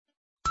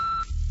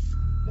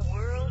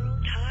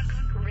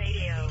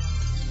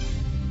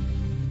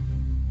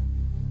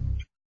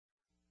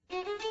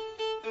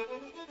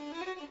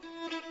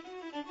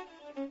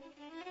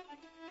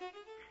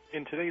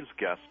In today's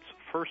guest's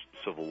first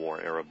Civil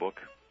War-era book,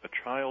 A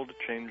Child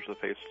Changed the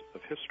Face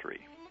of History.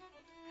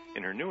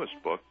 In her newest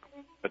book,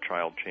 a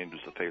child changes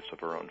the face of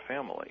her own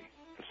family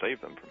to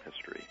save them from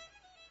history.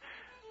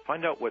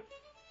 Find out what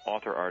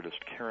author-artist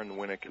Karen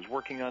Winnick is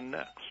working on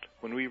next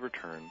when we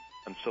return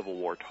on Civil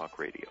War Talk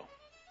Radio.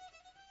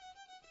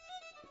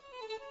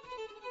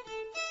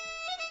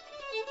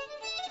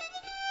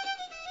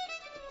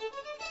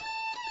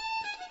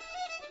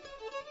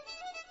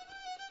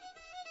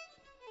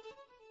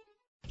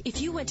 If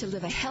you want to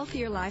live a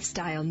healthier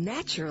lifestyle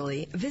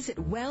naturally, visit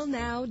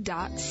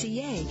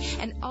wellnow.ca,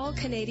 an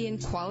all-Canadian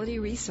quality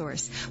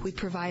resource. We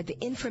provide the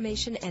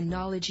information and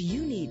knowledge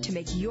you need to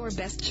make your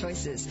best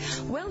choices.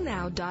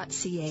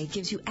 Wellnow.ca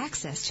gives you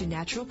access to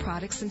natural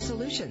products and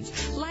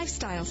solutions,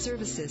 lifestyle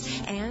services,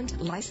 and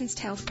licensed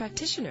health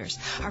practitioners.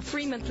 Our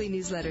free monthly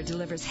newsletter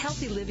delivers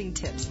healthy living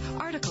tips,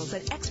 articles,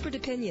 and expert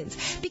opinions.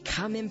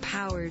 Become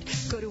empowered.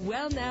 Go to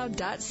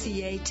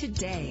wellnow.ca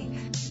today.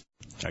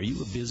 Are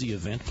you a busy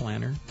event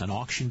planner, an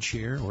auction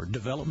chair, or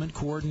development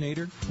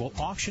coordinator? Well,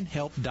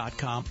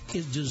 AuctionHelp.com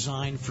is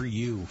designed for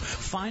you.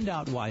 Find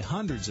out why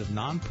hundreds of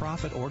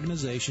nonprofit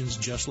organizations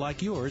just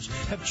like yours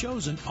have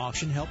chosen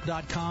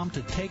AuctionHelp.com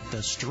to take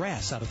the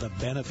stress out of the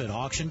benefit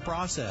auction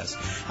process.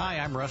 Hi,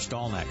 I'm Russ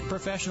Dolnack,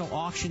 professional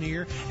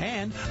auctioneer,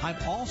 and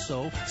I'm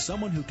also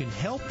someone who can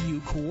help you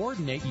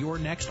coordinate your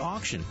next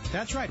auction.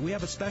 That's right, we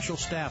have a special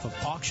staff of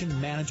auction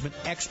management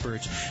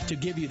experts to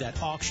give you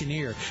that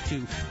auctioneer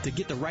to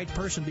get the right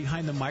person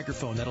behind the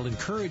microphone that'll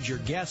encourage your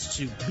guests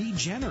to be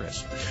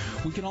generous.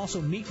 We can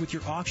also meet with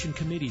your auction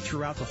committee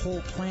throughout the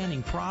whole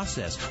planning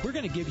process. We're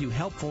going to give you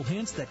helpful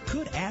hints that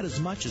could add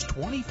as much as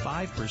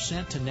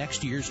 25% to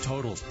next year's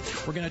totals.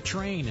 We're going to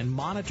train and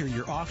monitor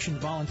your auction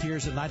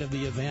volunteers the night of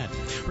the event.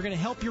 We're going to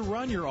help you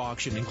run your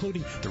auction,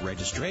 including the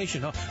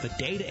registration, the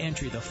data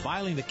entry, the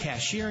filing, the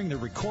cashiering, the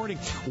recording,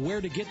 where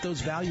to get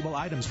those valuable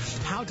items,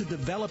 how to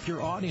develop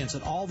your audience,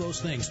 and all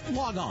those things.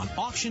 Log on,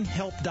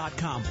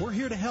 AuctionHelp.com. We're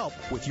here to help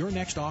with your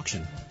next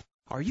auction.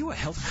 Are you a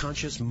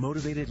health-conscious,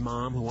 motivated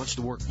mom who wants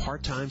to work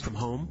part-time from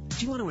home?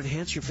 Do you want to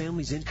enhance your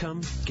family's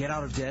income, get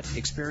out of debt,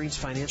 experience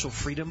financial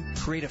freedom,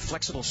 create a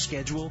flexible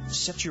schedule,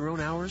 set your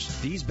own hours?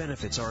 These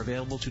benefits are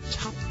available to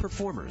top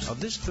performers of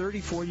this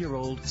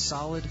 34-year-old,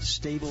 solid,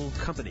 stable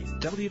company.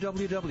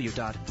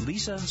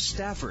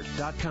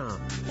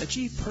 www.lisastafford.com.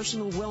 Achieve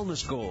personal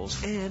wellness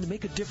goals and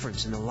make a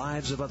difference in the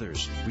lives of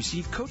others.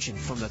 Receive coaching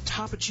from the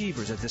top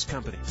achievers at this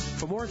company.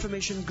 For more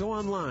information, go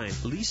online,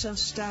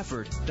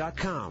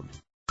 lisastafford.com.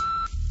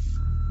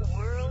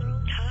 World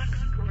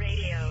Talk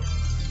Radio.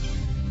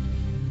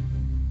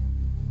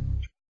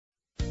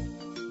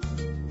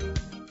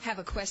 Have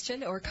a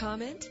question or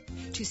comment?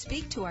 To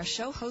speak to our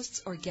show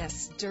hosts or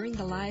guests during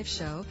the live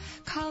show,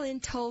 call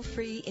in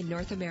toll-free in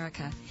North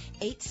America,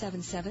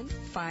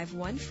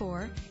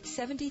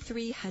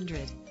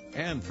 877-514-7300.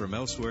 And from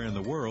elsewhere in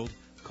the world,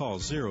 call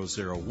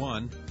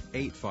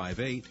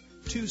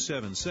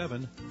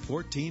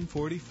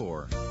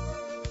 001-858-277-1444.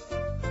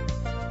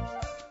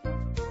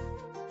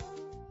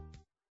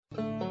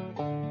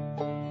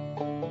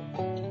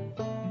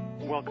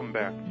 Welcome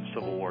back to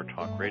Civil War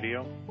Talk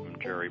Radio. I'm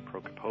Jerry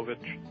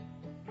Prokopovich,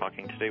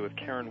 talking today with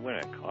Karen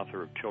Winnick,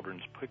 author of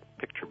children's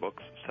picture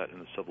books set in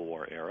the Civil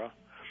War era.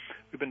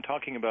 We've been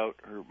talking about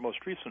her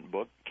most recent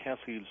book,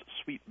 Cassie's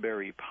Sweet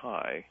Berry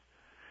Pie,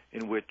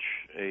 in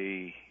which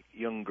a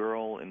young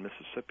girl in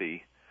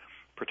Mississippi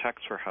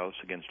protects her house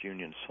against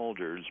Union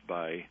soldiers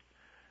by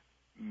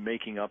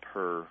making up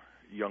her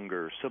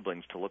younger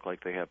siblings to look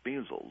like they have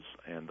measles,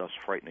 and thus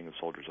frightening the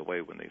soldiers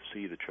away when they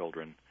see the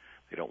children.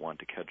 They don't want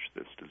to catch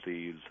this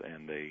disease,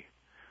 and they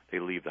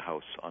leave the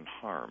house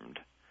unharmed.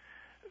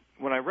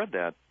 When I read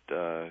that,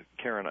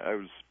 Karen, I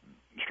was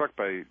struck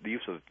by the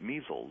use of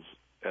measles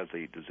as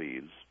a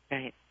disease,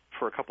 right,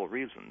 for a couple of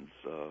reasons.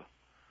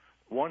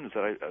 One is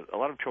that a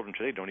lot of children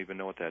today don't even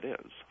know what that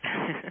is.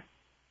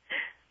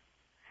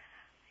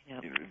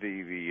 Yep.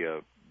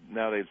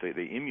 Nowadays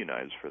they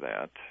immunize for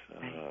that.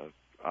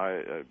 Right.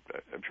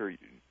 I'm sure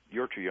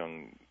you're too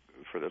young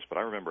for this, but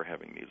I remember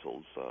having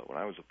measles when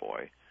I was a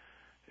boy.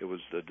 It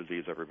was a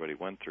disease everybody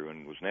went through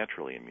and was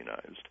naturally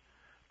immunized.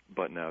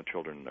 But now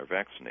children are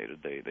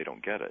vaccinated, they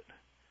don't get it.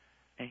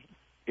 Right.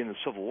 In the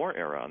Civil War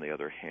era, on the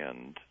other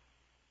hand,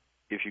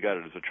 if you got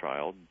it as a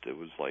child, it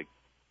was like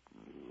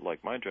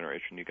my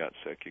generation, you got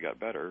sick, you got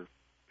better,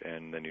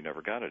 and then you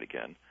never got it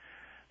again.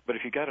 But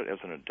if you got it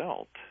as an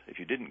adult, if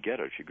you didn't get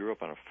it, if you grew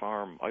up on a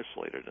farm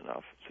isolated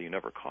enough so you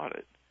never caught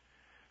it,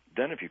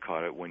 then if you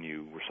caught it when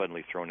you were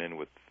suddenly thrown in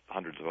with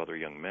hundreds of other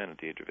young men at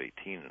the age of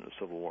 18 in a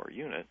Civil War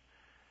unit,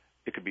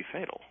 it could be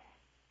fatal.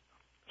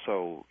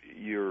 So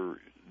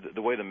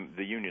the way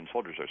the Union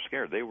soldiers are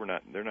scared, they're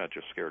not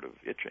just scared of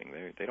itching.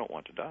 They don't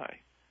want to die.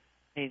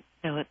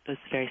 No, it was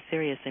very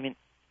serious. I mean,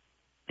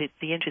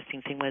 the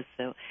interesting thing was,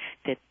 though,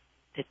 that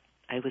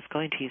I was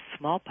going to use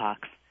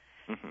smallpox,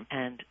 mm-hmm.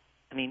 and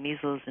I mean,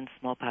 measles and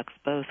smallpox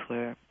both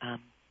were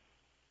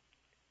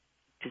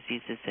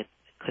diseases that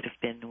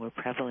were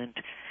prevalent,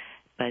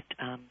 but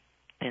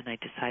then I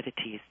decided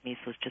to use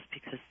measles just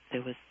because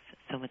there was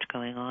so much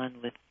going on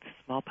with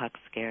smallpox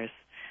scares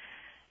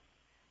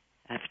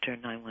after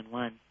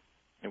 9/11.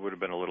 It would have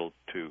been a little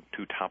too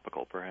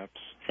topical,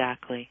 perhaps.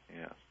 Exactly.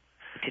 Yes.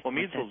 Well,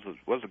 measles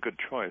was a good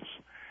choice.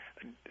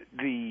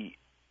 The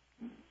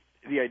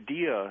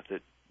idea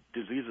that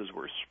diseases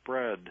were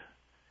spread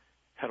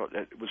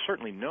it was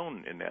certainly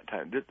known in that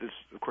time. This,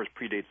 of course,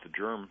 predates the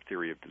germ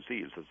theory of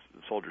disease, as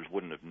the soldiers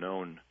wouldn't have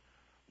known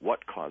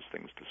what caused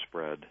things to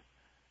spread.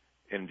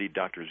 And indeed,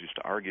 doctors used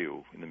to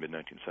argue in the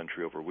mid-19th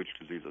century over which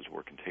diseases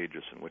were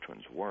contagious and which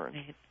ones weren't.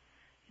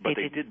 But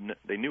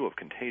they knew of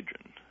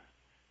contagion.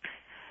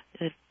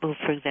 Well,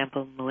 for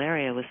example,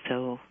 malaria was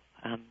so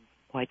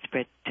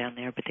widespread down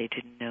there, but they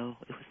didn't know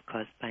it was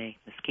caused by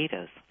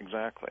mosquitoes.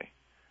 Exactly.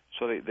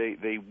 So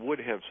they would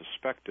have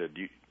suspected,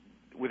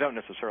 without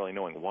necessarily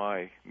knowing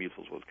why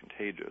measles was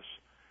contagious,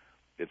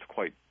 it's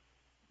quite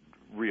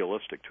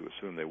realistic to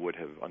assume they would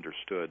have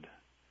understood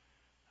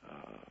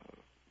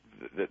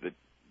that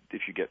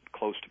if you get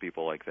close to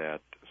people like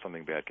that,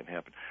 something bad can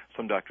happen.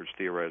 Some doctors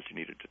theorized you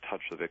needed to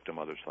touch the victim.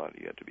 Others thought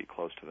you had to be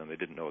close to them. They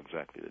didn't know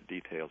exactly the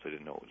details. They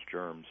didn't know it was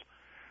germs.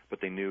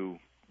 But they knew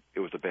it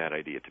was a bad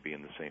idea to be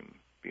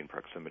in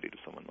proximity to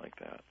someone like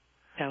that.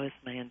 That was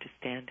my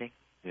understanding.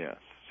 Yes.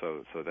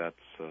 So that's,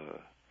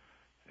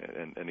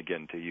 and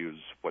again, to use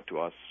what to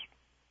us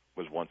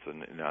was once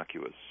an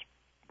innocuous,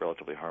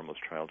 relatively harmless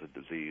childhood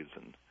disease,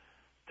 and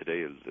today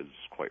is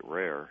quite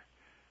rare.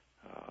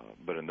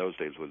 But in those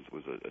days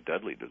was a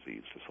deadly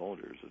disease to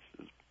soldiers.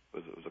 It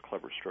was a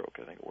clever stroke.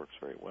 I think it works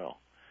very well.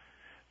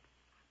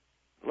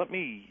 Let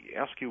me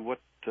ask you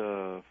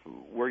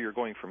where you're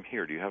going from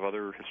here. Do you have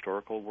other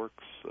historical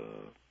works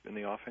in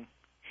the offing?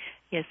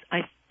 Yes,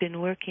 I've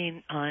been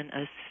working on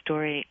a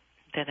story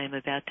that I'm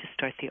about to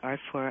start the art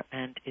for,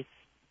 and it's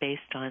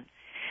based on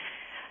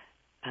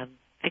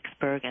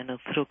Vicksburg and a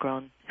little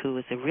girl who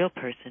was a real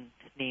person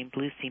named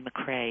Lucy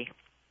McCrae.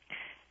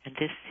 And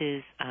this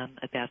is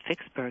about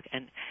Vicksburg.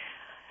 And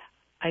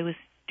I was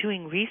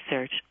doing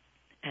research,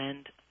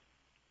 and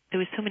there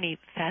were so many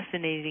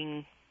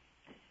fascinating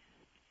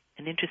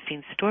and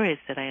interesting stories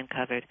that I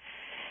uncovered.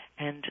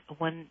 And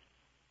one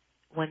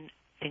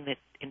thing that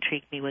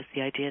intrigued me was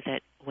the idea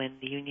that when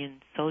the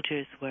Union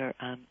soldiers were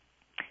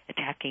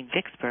attacking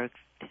Vicksburg,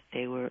 the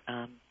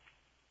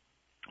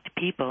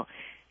people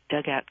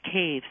dug out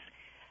caves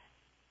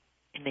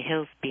in the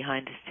hills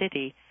behind the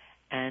city,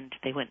 and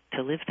they went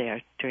to live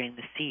there during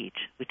the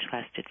siege, which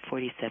lasted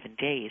 47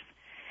 days.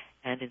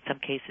 And in some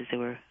cases there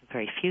were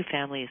very few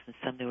families, and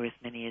some there were as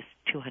many as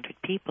 200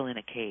 people in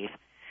a cave.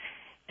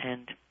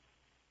 And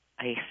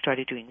I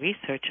started doing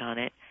research on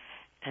it,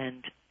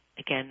 and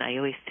again, I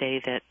always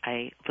say that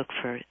I look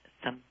for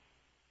some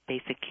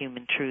basic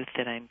human truth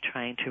that I'm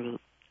trying to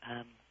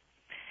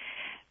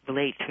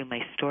relate through my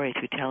story,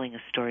 through telling a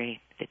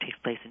story that takes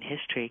place in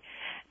history.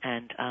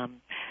 And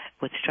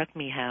what struck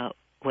me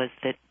was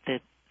that the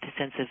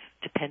sense of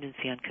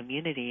dependency on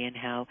community and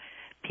how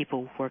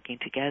people working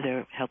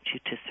together helped you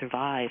to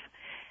survive.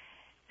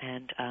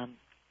 And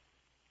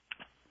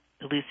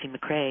Lucy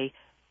McCrae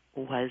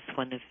was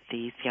one of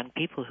these young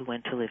people who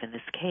went to live in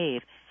this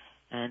cave.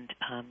 And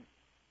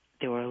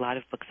there were a lot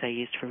of books I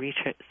used for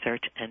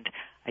research, and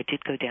I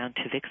did go down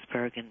to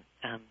Vicksburg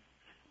and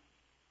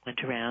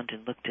went around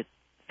and looked at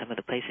some of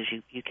the places.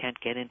 You can't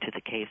get into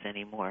the caves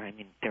anymore. I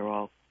mean, they're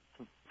all,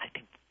 I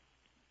think,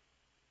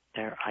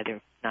 they're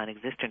either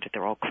non-existent or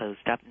they're all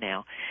closed up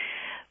now.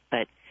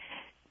 But,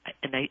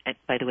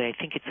 by the way,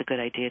 I think it's a good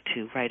idea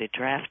to write a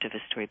draft of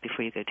a story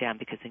before you go down,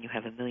 because then you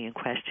have a million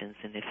questions,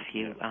 and if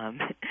you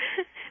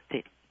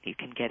that you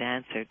can get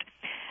answered.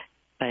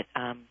 But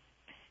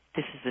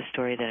this is the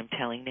story that I'm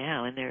telling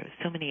now, and there are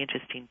so many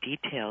interesting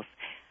details.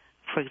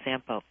 For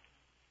example,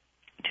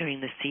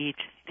 during the siege,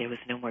 there was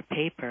no more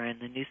paper,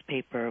 and the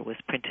newspaper was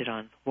printed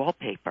on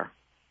wallpaper.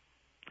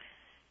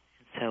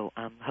 And so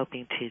I'm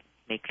hoping to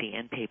make the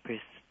end papers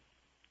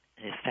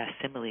a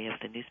facsimile of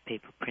the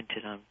newspaper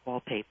printed on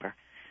wallpaper.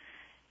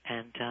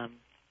 And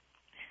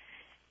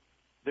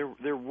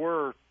there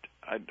were,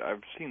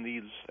 I've seen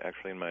these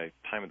actually in my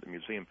time at the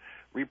museum,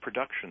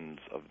 reproductions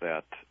of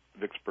that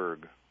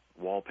Vicksburg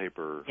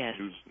wallpaper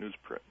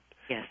newsprint.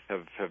 Yes.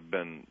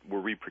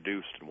 Were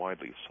reproduced and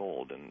widely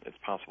sold, and it's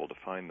possible to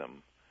find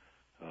them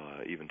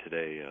even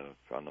today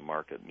on the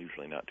market, and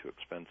usually not too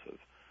expensive.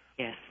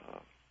 Yes.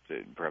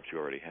 Perhaps you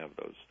already have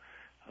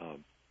those.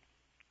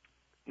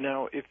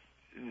 Now, if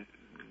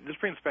this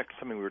brings us back to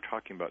something we were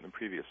talking about in the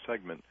previous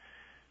segment.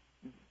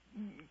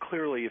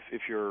 Clearly,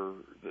 if you're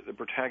the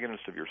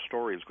protagonist of your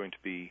story is going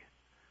to be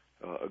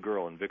a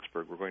girl in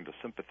Vicksburg, we're going to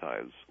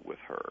sympathize with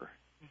her,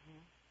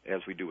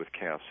 as we do with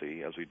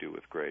Cassie, as we do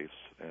with Grace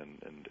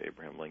and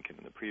Abraham Lincoln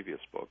in the previous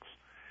books.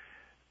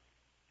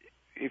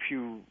 If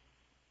you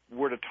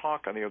were to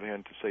talk, on the other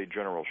hand, to, say,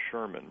 General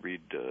Sherman,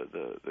 read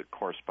the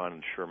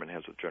correspondence Sherman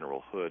has with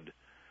General Hood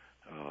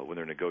when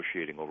they're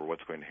negotiating over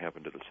what's going to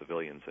happen to the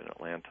civilians in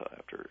Atlanta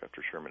after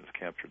Sherman has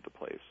captured the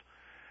place.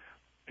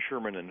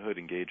 Sherman and Hood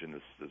engage in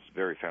this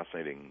very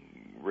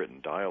fascinating written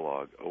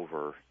dialogue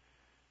over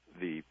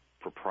the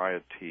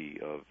propriety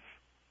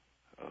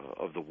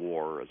of the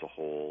war as a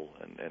whole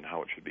and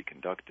how it should be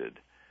conducted.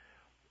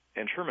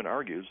 And Sherman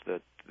argues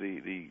that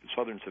the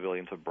Southern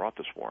civilians have brought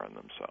this war on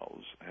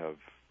themselves, have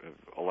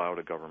allowed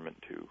a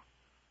government to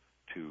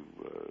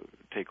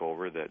take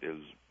over that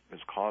has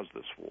caused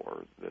this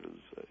war, that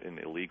is an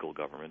illegal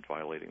government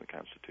violating the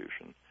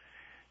Constitution,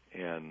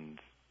 and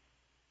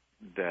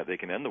that they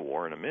can end the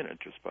war in a minute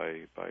just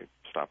by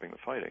stopping the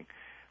fighting.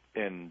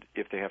 And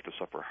if they have to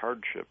suffer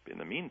hardship in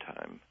the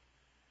meantime,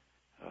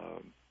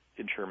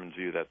 in Sherman's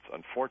view, that's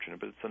unfortunate,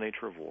 but it's the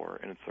nature of war,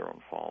 and it's their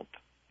own fault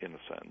in a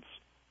sense.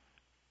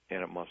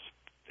 And it must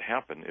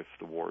happen if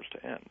the war is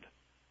to end.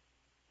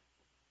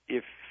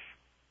 If,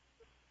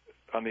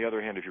 on the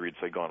other hand, if you read,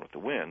 say, Gone with the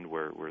Wind,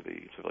 where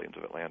the civilians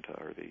of Atlanta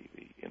are the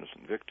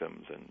innocent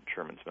victims and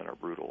Sherman's men are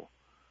brutal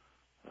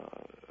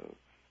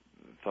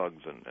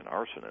thugs and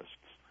arsonists,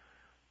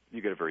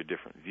 you get a very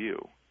different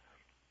view.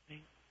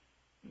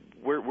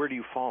 Where do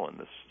you fall in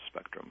this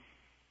spectrum?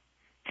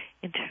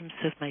 In terms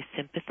of my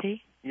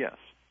sympathy? Yes.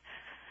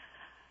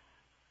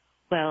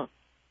 Well,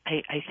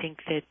 I think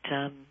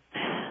that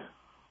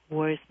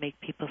wars make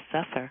people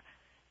suffer,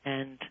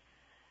 and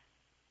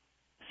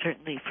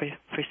certainly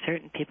for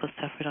certain people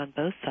suffered on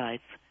both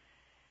sides.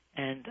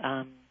 And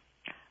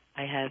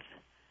I have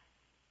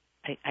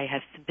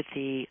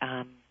sympathy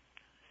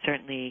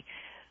certainly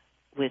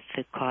with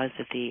the cause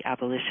of the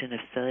abolition of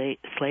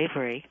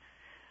slavery,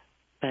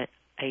 but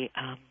I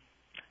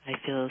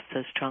feel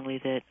so strongly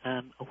that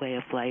a way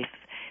of life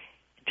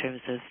in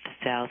terms of the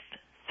South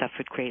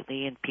suffered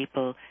greatly, and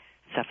people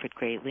suffered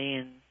greatly,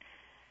 and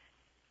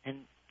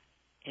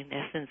in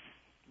essence,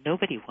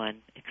 nobody won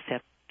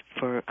except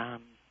for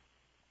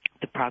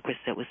the progress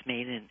that was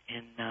made in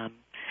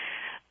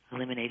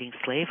eliminating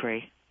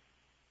slavery.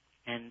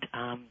 And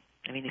I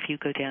mean, if you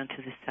go down to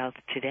the South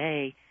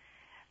today,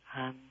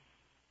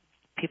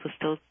 people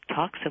still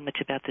talk so much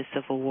about the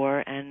Civil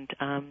War, and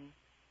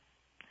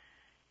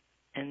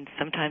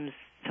sometimes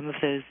some of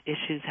those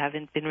issues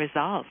haven't been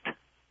resolved.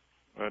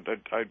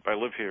 I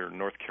live here in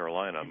North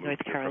Carolina.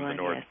 Moved here from the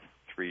North, yes.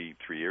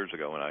 three years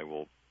ago, and I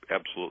will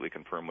absolutely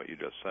confirm what you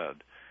just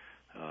said.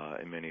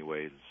 In many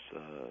ways,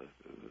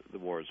 the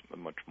war is a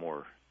much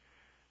more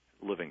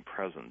living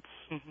presence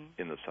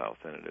in the South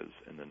than it is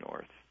in the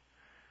North.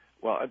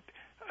 Well,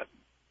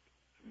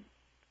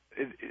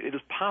 it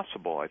is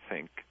possible, I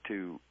think,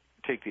 to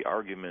take the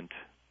argument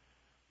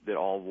that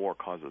all war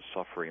causes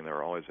suffering and there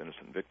are always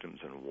innocent victims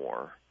in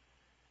war,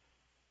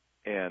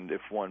 and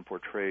if one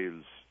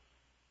portrays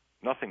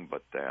nothing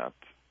but that,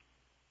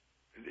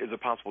 is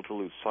it possible to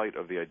lose sight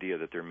of the idea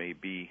that there may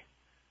be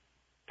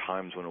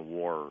times when a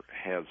war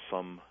has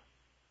some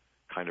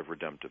kind of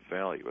redemptive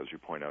value, as you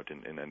point out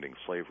in ending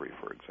slavery,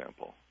 for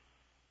example?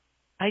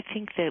 I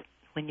think that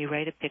when you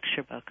write a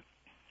picture book,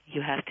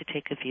 you have to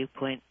take a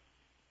viewpoint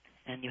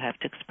and you have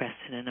to express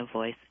it in a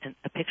voice. And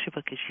a picture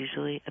book is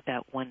usually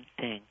about one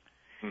thing.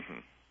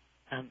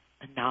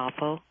 A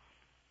novel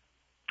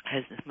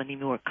has many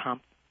more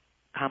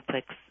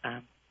complex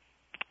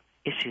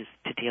issues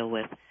to deal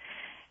with.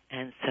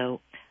 And so,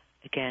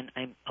 again,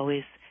 I'm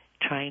always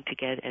trying to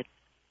get at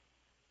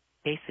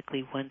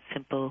basically one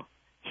simple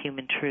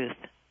human truth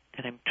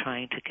that I'm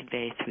trying to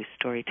convey through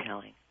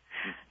storytelling.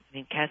 I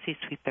mean, Cassie's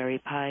Sweet Berry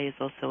Pie is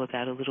also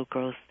about a little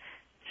girl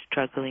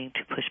struggling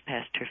to push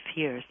past her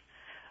fears.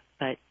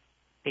 But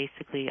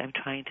basically, I'm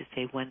trying to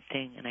say one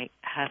thing, and I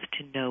have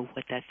to know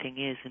what that thing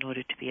is in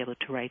order to be able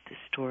to write the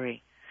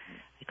story.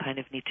 I kind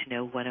of need to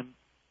know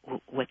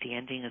what the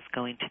ending is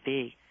going to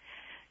be.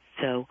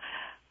 So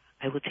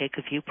I will take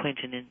a viewpoint,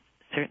 and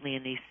certainly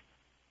in these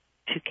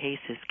two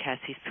cases,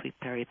 Cassie's Sweet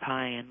Berry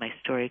Pie and my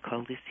story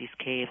called Lucy's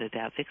Cave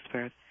about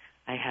Vicksburg,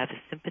 I have a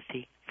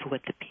sympathy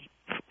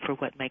for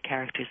what my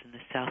characters in the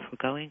South were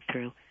going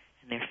through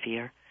and their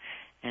fear,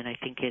 and I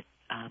think it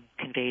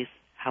conveys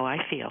how I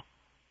feel,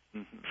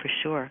 for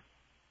sure.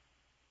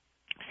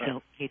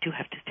 So you do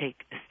have to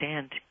take a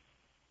stand.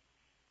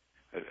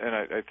 And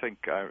I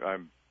think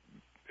I'm,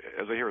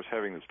 as I hear us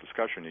having this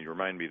discussion, you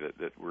remind me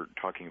that we're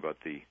talking about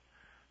the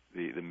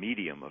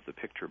medium of the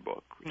picture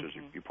book, which, as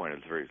you pointed,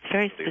 is very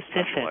specific.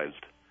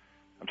 Specialized.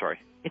 I'm sorry?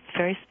 It's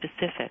very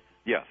specific.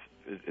 Yes,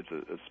 it's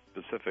a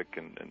specific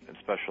and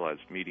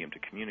specialized medium to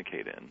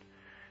communicate in.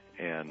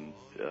 And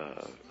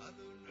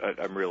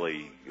I'm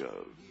really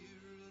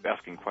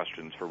asking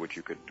questions for which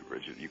you could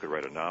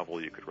write a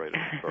novel, you could write a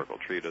historical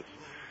treatise,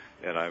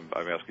 and I'm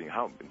asking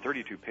how, in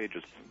 32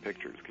 pages of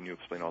pictures, can you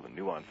explain all the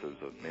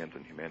nuances of man's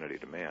inhumanity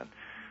to man?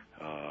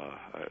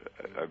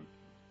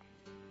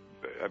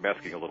 I'm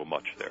asking a little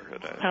much there.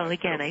 Well,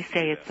 again, I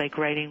say it's like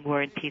writing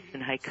War and Peace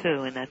in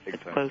haiku, and that's a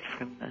quote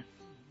from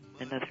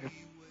another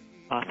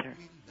author.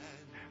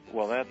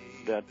 Well, that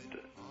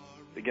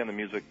again, the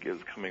music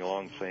is coming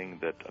along saying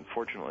that,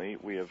 unfortunately,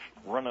 we have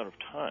run out of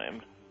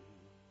time,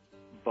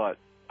 but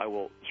I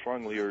will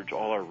strongly urge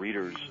all our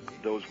readers,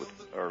 those with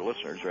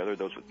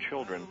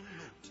children,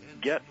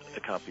 get a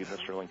copy of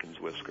Mr. Lincoln's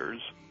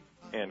Whiskers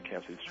and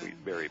Cassie's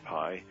Sweet Berry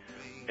Pie,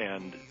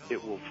 and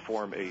it will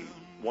form a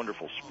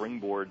wonderful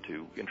springboard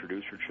to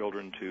introduce your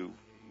children to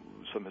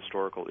some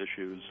historical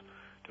issues,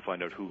 to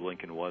find out who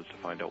Lincoln was, to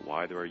find out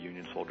why there are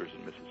Union soldiers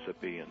in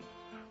Mississippi and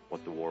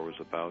what the war was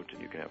about,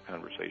 and you can have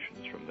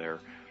conversations from there.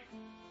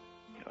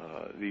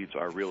 These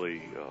are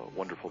really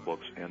wonderful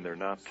books, and they're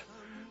not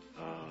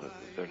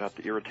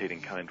the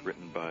irritating kind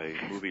written by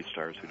movie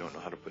stars who don't know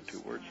how to put two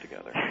words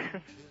together.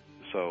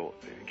 So,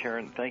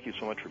 Karen, thank you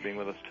so much for being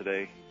with us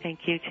today.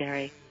 Thank you,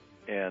 Jerry.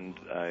 And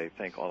I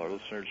thank all our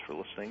listeners for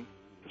listening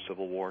to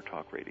Civil War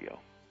Talk Radio.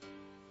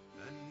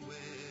 And when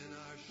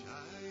our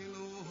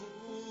Shiloh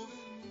hove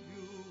in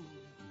view,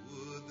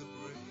 would the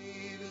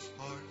bravest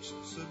hearts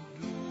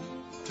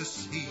subdue to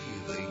see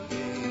the